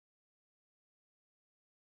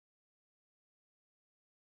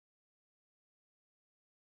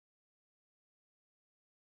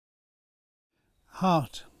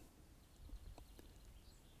Heart.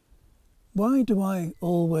 Why do I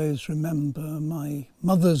always remember my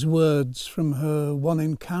mother's words from her one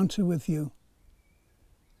encounter with you?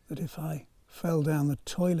 That if I fell down the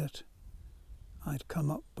toilet, I'd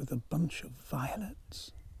come up with a bunch of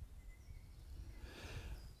violets.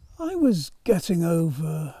 I was getting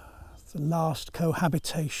over the last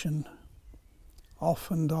cohabitation,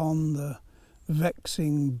 off and on the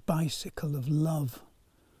vexing bicycle of love.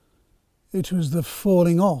 It was the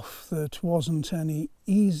falling off that wasn't any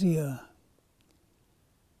easier.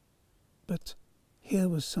 But here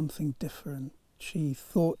was something different. She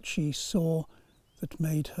thought she saw that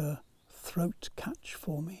made her throat catch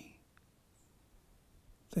for me.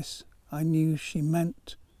 This I knew she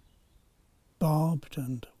meant, barbed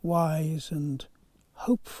and wise and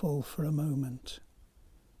hopeful for a moment,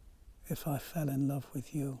 if I fell in love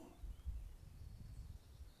with you.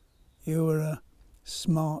 You were a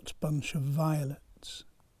smart bunch of violets.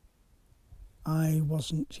 I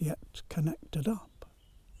wasn't yet connected up.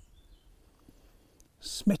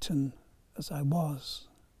 Smitten as I was,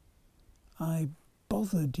 I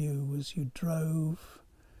bothered you as you drove,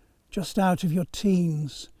 just out of your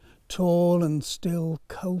teens, tall and still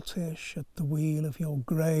coltish at the wheel of your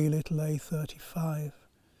grey little A35.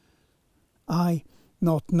 I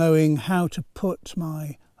not knowing how to put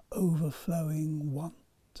my overflowing want.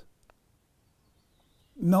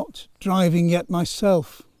 Not driving yet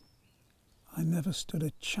myself, I never stood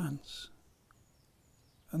a chance.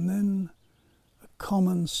 And then a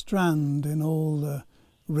common strand in all the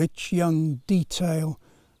rich young detail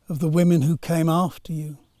of the women who came after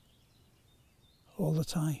you, all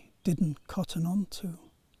that I didn't cotton on to,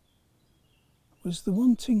 was the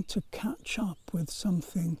wanting to catch up with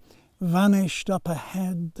something vanished up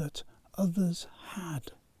ahead that others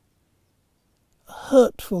had. A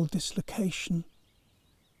hurtful dislocation,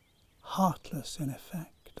 heartless in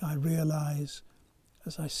effect, I realise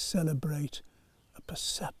as I celebrate a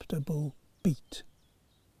perceptible beat,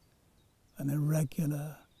 an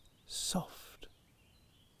irregular, soft,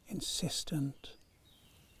 insistent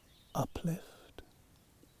uplift.